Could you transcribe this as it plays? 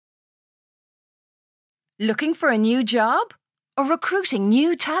Looking for a new job? Or recruiting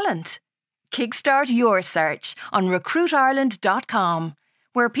new talent? Kickstart your search on recruitireland.com,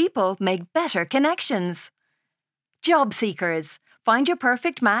 where people make better connections. Job seekers, find your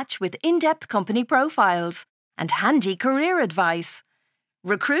perfect match with in-depth company profiles and handy career advice.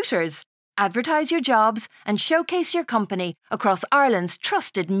 Recruiters, advertise your jobs and showcase your company across Ireland's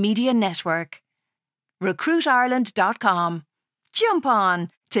trusted media network. recruitireland.com. Jump on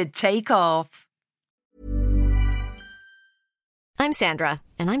to take off. I'm Sandra,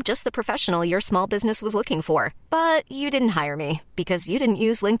 and I'm just the professional your small business was looking for. But you didn't hire me because you didn't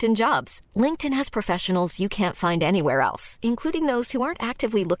use LinkedIn Jobs. LinkedIn has professionals you can't find anywhere else, including those who aren't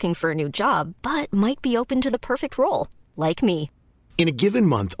actively looking for a new job, but might be open to the perfect role, like me. In a given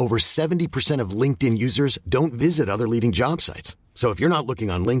month, over 70% of LinkedIn users don't visit other leading job sites. So if you're not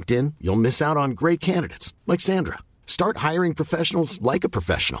looking on LinkedIn, you'll miss out on great candidates like Sandra. Start hiring professionals like a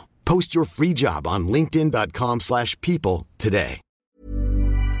professional. Post your free job on linkedin.com/people today.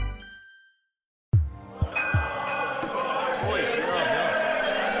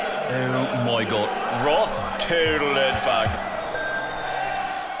 Oh my God, Ross totaled it back.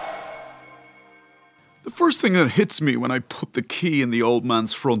 The first thing that hits me when I put the key in the old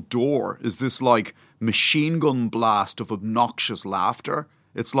man's front door is this, machine gun blast of obnoxious laughter.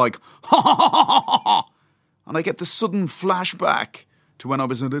 It's like, ha ha ha ha ha ha! And I get this sudden flashback to when I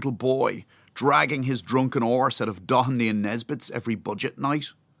was a little boy, dragging his drunken horse out of Doheny and Nesbitt's every budget night.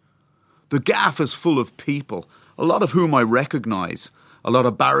 The gaff is full of people, a lot of whom I recognise. A lot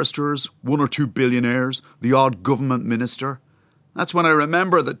of barristers, 1 or 2 billionaires, the odd government minister. That's when I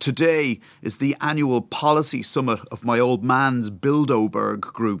remember that today is the annual policy summit of my old man's Bilderberg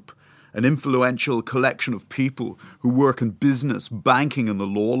group, an influential collection of people who work in business, banking and the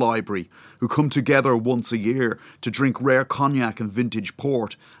law library, who come together once a year to drink rare cognac and vintage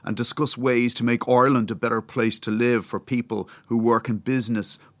port and discuss ways to make Ireland a better place to live for people who work in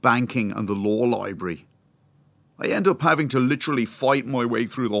business, banking and the law library. I end up having to literally fight my way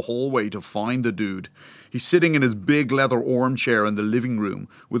through the hallway to find the dude. He's sitting in his big leather armchair in the living room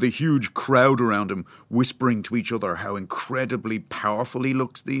with a huge crowd around him, whispering to each other how incredibly powerful he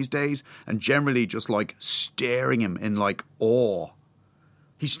looks these days, and generally just staring him in awe.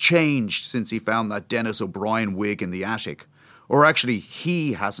 He's changed since he found that Dennis O'Brien wig in the attic. Or actually,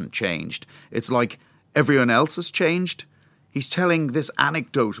 he hasn't changed. It's like everyone else has changed. He's telling this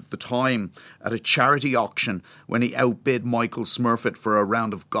anecdote of the time at a charity auction when he outbid Michael Smurfett for a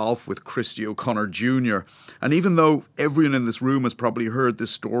round of golf with Christy O'Connor Jr. And even though everyone in this room has probably heard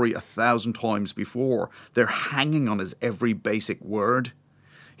this story 1,000 times before, they're hanging on his every basic word.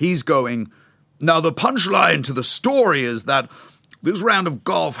 He's going, "Now the punchline to the story is that this round of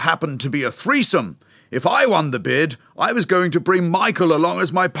golf happened to be a threesome. If I won the bid, I was going to bring Michael along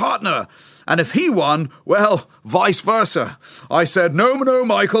as my partner. And if he won, well, vice versa. I said, no,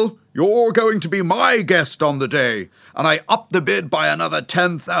 Michael, you're going to be my guest on the day. And I upped the bid by another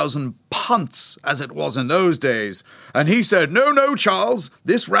 10,000 punts, as it was in those days. And he said, no, Charles,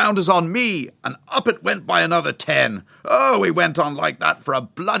 this round is on me. And up it went by another 10. Oh, we went on like that for a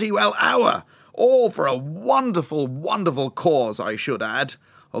bloody well hour. All for a wonderful, wonderful cause, I should add.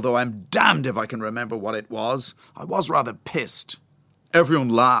 Although I'm damned if I can remember what it was. I was rather pissed." Everyone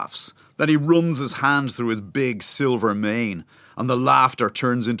laughs. Then he runs his hand through his big silver mane, and the laughter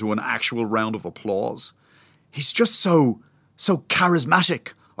turns into an actual round of applause. "He's just so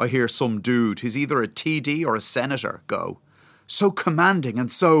charismatic," I hear some dude who's either a TD or a senator go. "So commanding and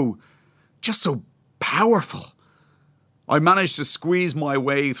just so powerful." I manage to squeeze my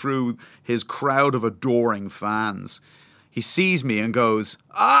way through his crowd of adoring fans. He sees me and goes,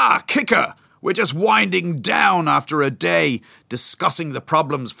 "Ah, kicker! We're just winding down after a day discussing the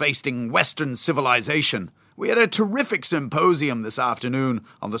problems facing Western civilization. We had a terrific symposium this afternoon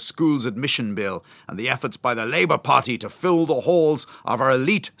on the school's admission bill and the efforts by the Labour Party to fill the halls of our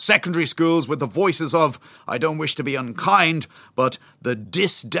elite secondary schools with the voices of, I don't wish to be unkind, but the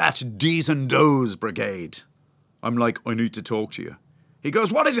dis, dat, dees and does brigade." I'm like, "I need to talk to you." He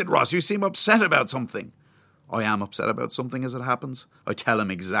goes, "What is it, Ross? You seem upset about something." I am upset about something as it happens. I tell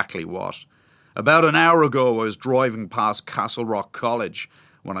him exactly what. About an hour ago, I was driving past Castle Rock College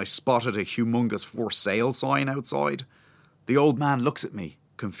when I spotted a humongous for sale sign outside. The old man looks at me,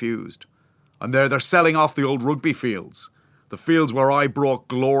 confused. I'm there, they're selling off the old rugby fields. The fields where I brought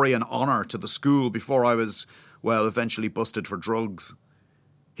glory and honour to the school before I was, eventually busted for drugs.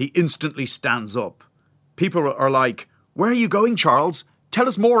 He instantly stands up. People are like, "Where are you going, Charles? Tell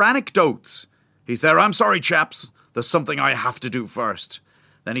us more anecdotes." He's there, "I'm sorry, chaps. There's something I have to do first."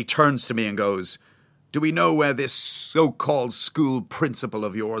 Then he turns to me and goes, "Do we know where this so-called school principal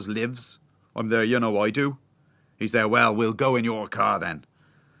of yours lives?" I'm there, you know I do. He's there, well, we'll go in your car then.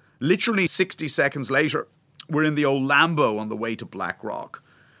 Literally 60 seconds later, we're in the old Lambo on the way to Blackrock.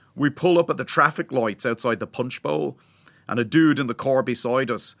 We pull up at the traffic lights outside the Punch Bowl, and a dude in the car beside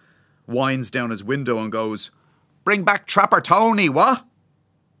us winds down his window and goes, "Bring back Trapper Tony, what?"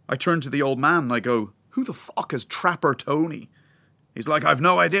 I turn to the old man and I go, "Who the fuck is Trapper Tony?" He's like, "I've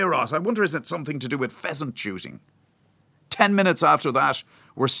no idea, Ross. I wonder is it something to do with pheasant shooting?" 10 minutes after that,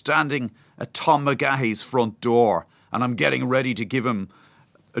 we're standing at Tom McGahey's front door, and I'm getting ready to give him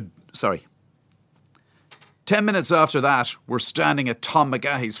 10 minutes after that, we're standing at Tom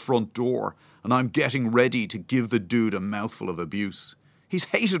McGahey's front door, and I'm getting ready to give the dude a mouthful of abuse. He's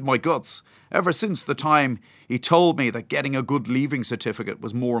hated my guts ever since the time he told me that getting a good leaving certificate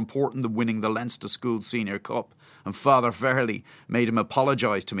was more important than winning the Leinster School Senior Cup, and Father Fairley made him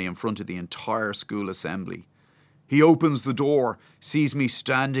apologise to me in front of the entire school assembly. He opens the door, sees me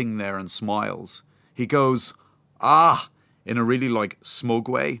standing there and smiles. He goes, "Ah," in a really smug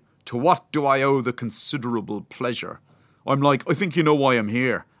way, "to what do I owe the considerable pleasure?" I'm like, "I think you know why I'm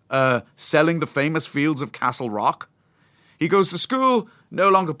here. Selling the famous fields of Castle Rock?" He goes, "The school no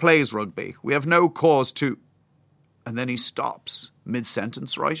longer plays rugby. We have no cause to..." And then he stops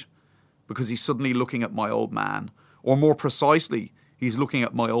mid-sentence, right? Because he's suddenly looking at my old man. Or more precisely, he's looking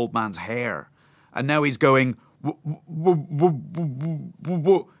at my old man's hair. And now he's going,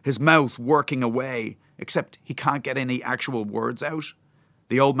 his mouth working away, except he can't get any actual words out.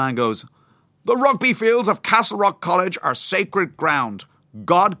 The old man goes, "The rugby fields of Castle Rock College are sacred ground,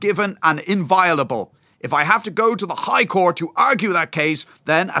 God-given and inviolable. If I have to go to the High Court to argue that case,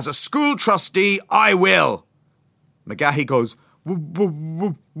 then as a school trustee, I will." McGahey goes,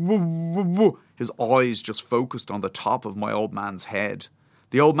 his eyes just focused on the top of my old man's head.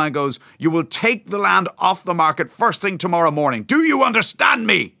 The old man goes, "You will take the land off the market first thing tomorrow morning. Do you understand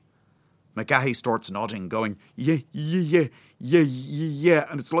me?" McGahey starts nodding, going, yeah,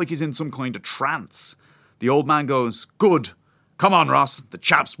 and it's like he's in some kind of trance. The old man goes, "Good. Come on, Ross. The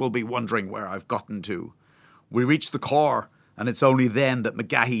chaps will be wondering where I've gotten to." We reach the car, and it's only then that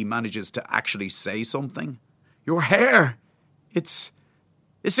McGahey manages to actually say something. "Your hair, it's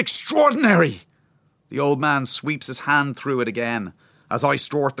extraordinary." The old man sweeps his hand through it again. As I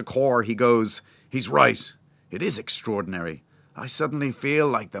start the car, he goes, "He's right. It is extraordinary. I suddenly feel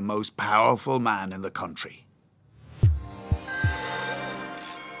like the most powerful man in the country."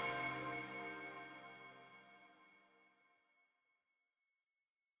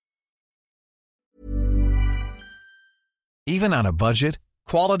 Even on a budget,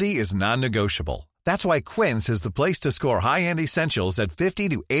 quality is non-negotiable. That's why Quince is the place to score high-end essentials at 50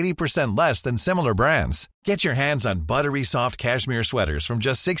 to 80% less than similar brands. Get your hands on buttery soft cashmere sweaters from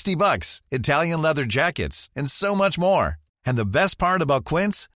just $60, Italian leather jackets, and so much more. And the best part about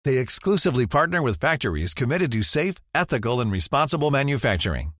Quince, they exclusively partner with factories committed to safe, ethical, and responsible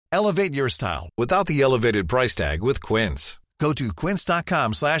manufacturing. Elevate your style without the elevated price tag with Quince. Go to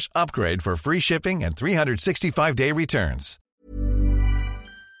quince.com/upgrade for free shipping and 365-day returns.